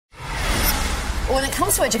When it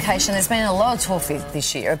comes to education, there's been a lot of talk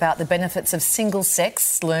this year about the benefits of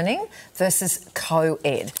single-sex learning versus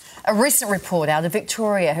co-ed. A recent report out of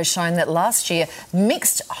Victoria has shown that last year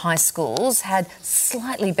mixed high schools had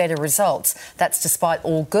slightly better results. That's despite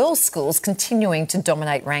all girls' schools continuing to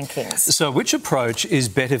dominate rankings. So which approach is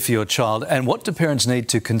better for your child, and what do parents need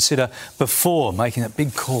to consider before making that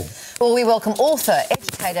big call? Well, we welcome author,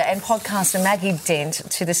 educator and podcaster Maggie Dent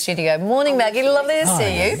to the studio. Morning, Maggie. Lovely to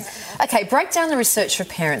see you. OK, break down the research for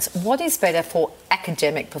parents. What is better for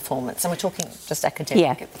academic performance? And we're talking just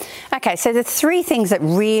academic. Yeah. OK, so the three things that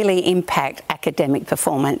really impact academic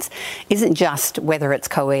performance isn't just whether it's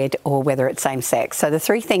co-ed or whether it's same-sex. So the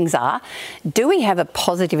three things are, do we have a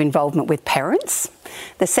positive involvement with parents?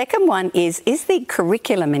 The second one is the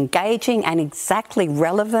curriculum engaging and exactly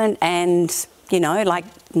relevant and, you know, like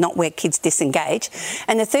not where kids disengage?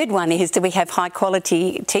 And the third one is, do we have high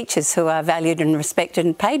quality teachers who are valued and respected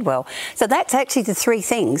and paid well? So that's actually the three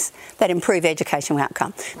things that improve educational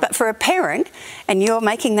outcome. But for a parent, and you're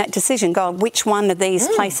making that decision, go, which one of these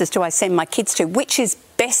places do I send my kids to? Which is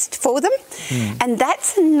best for them? And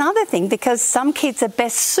that's another thing, because some kids are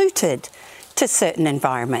best suited to certain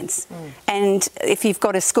environments. And if you've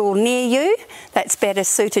got a school near you that's better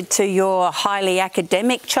suited to your highly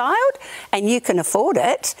academic child and you can afford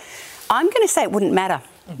it, I'm going to say it wouldn't matter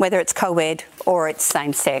whether it's co-ed or it's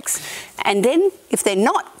same-sex. And then if they're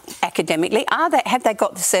not academically, have they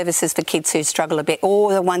got the services for kids who struggle a bit,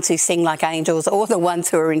 or the ones who sing like angels, or the ones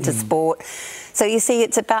who are into sport? So you see,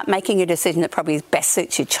 it's about making a decision that probably best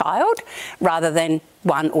suits your child rather than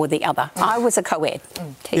one or the other. I was a co-ed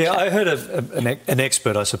teacher. Yeah, I heard an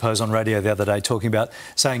expert, I suppose, on radio the other day talking about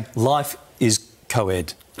saying life is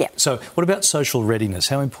co-ed. Yeah. So what about social readiness?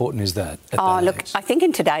 How important is that at that look, age? I think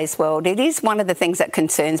in today's world, it is one of the things that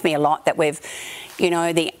concerns me a lot, that we've, you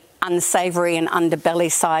know, the unsavoury and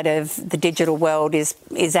underbelly side of the digital world is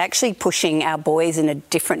actually pushing our boys in a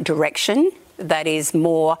different direction that is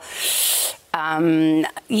more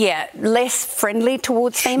less friendly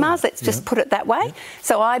towards females, let's just put it that way.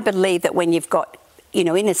 So I believe that when you've got, you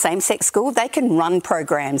know, in a same-sex school, they can run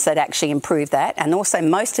programs that actually improve that. And also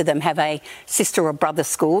most of them have a sister or brother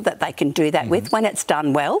school that they can do that with when it's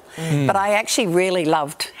done well. But I actually really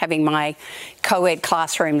loved having my co-ed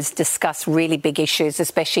classrooms discuss really big issues,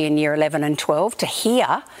 especially in year 11 and 12, to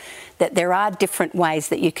hear that there are different ways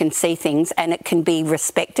that you can see things and it can be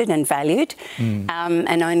respected and valued.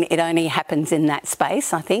 It only happens in that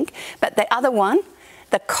space, I think. But the other one,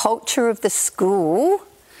 the culture of the school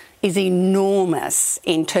is enormous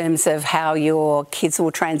in terms of how your kids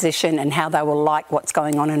will transition and how they will like what's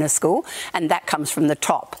going on in a school, and that comes from the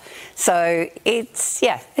top. So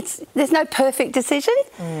there's no perfect decision,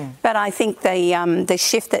 but I think the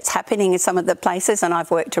shift that's happening in some of the places, and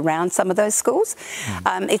I've worked around some of those schools,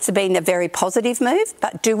 it's been a very positive move.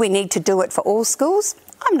 But do we need to do it for all schools?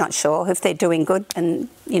 I'm not sure. If they're doing good and,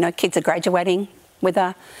 you know, kids are graduating with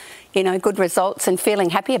good results and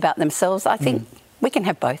feeling happy about themselves, I think we can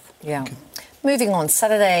have both. Yeah. Okay. Moving on,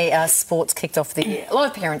 Saturday sports kicked off the year. A lot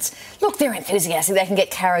of parents, look, they're enthusiastic, they can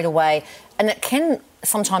get carried away, and it can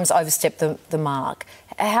sometimes overstep the mark.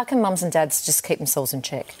 How can mums and dads just keep themselves in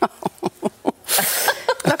check?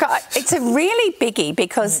 Look, it's a really biggie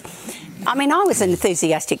because, I mean, I was an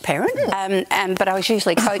enthusiastic parent, but I was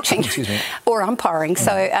usually coaching or umpiring.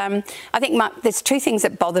 So I think there's two things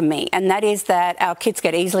that bother me, and that is that our kids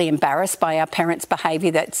get easily embarrassed by our parents'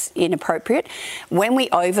 behaviour that's inappropriate. When we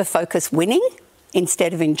over-focus winning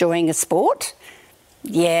instead of enjoying a sport,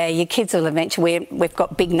 your kids will eventually... We've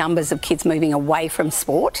got big numbers of kids moving away from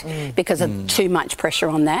sport because of too much pressure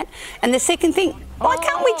on that. And the second thing, why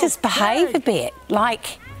can't we just behave a bit?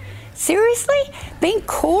 Like, seriously?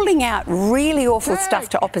 Calling out really awful stuff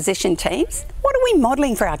to opposition teams? What are we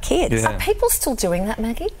modelling for our kids? Are people still doing that,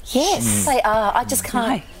 Maggie? Yes. They are. I just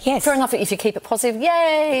can't. No. Yes. Fair enough if you keep it positive.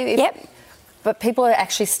 Yay. But people are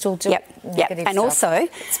actually still doing negative and stuff. Also,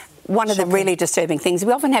 one of the really disturbing things,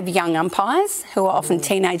 we often have young umpires who are often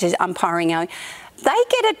teenagers umpiring. They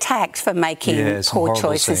get attacked for making poor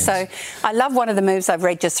choices. Scenes. So I love one of the moves I've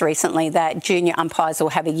read just recently, that junior umpires will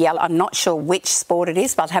have a yellow, I'm not sure which sport it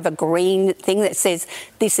is, but have a green thing that says,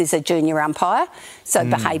 this is a junior umpire, so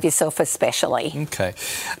behave yourself especially. Okay.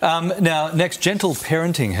 Now, next, gentle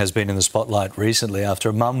parenting has been in the spotlight recently after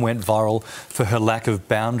a mum went viral for her lack of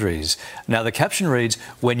boundaries. Now, the caption reads,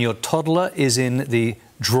 when your toddler is in the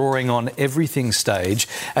drawing on everything stage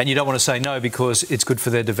and you don't want to say no because it's good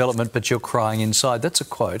for their development, but you're crying inside. That's a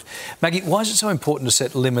quote. Maggie, why is it so important to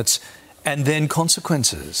set limits and then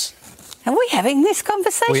consequences? Are we having this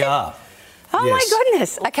conversation? We are. Oh, yes. My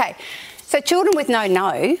goodness. Okay. So children with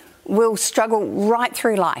no will struggle right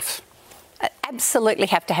through life. absolutely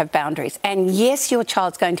have to have boundaries. And yes, your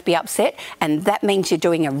child's going to be upset, and that means you're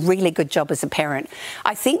doing a really good job as a parent.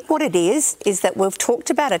 I think what it is that we've talked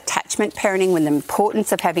about attachment parenting and the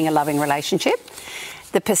importance of having a loving relationship.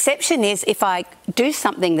 The perception is if I do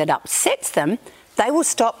something that upsets them, they will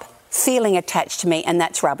stop feeling attached to me, and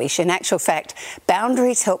that's rubbish. In actual fact,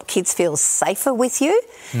 boundaries help kids feel safer with you,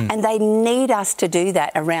 and they need us to do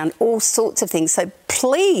that around all sorts of things. So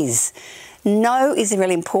please, no is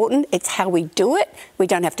really important. It's how we do it. We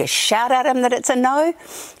don't have to shout at them that it's a no.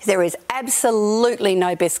 There is absolutely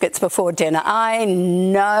no biscuits before dinner. I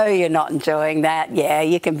know you're not enjoying that. Yeah,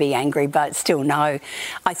 you can be angry, but still no.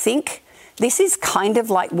 I think this is kind of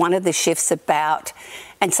like one of the shifts about,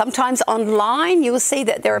 and sometimes online you'll see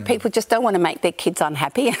that there are people just don't want to make their kids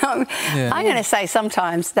unhappy. I'm going to say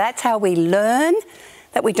sometimes that's how we learn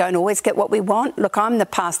that we don't always get what we want. Look, I'm the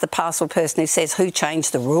pass the parcel person who says who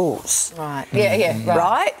changed the rules. Right. Yeah.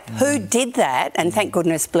 Right? Who did that? And thank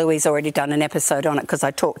goodness Bluey's already done an episode on it because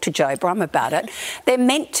I talked to Joe Brum about it. They're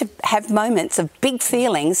meant to have moments of big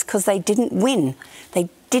feelings because they didn't win. They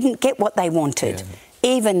didn't get what they wanted,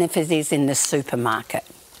 even if it is in the supermarket.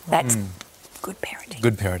 That's good parenting.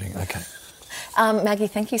 Good parenting, okay. Maggie,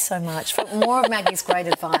 thank you so much. For more of Maggie's great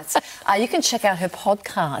advice, you can check out her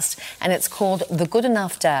podcast, and it's called The Good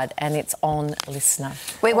Enough Dad, and it's on Listener.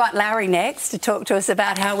 We want Larry next to talk to us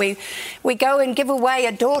about how we go and give away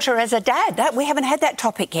a daughter as a dad. We haven't had that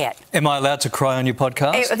topic yet. Am I allowed to cry on your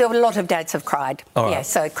podcast? A lot of dads have cried. All right. Yeah,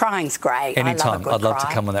 so crying's great. Anytime. I'd love to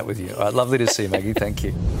come on that with you. All right, lovely to see you, Maggie. Thank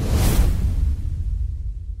you.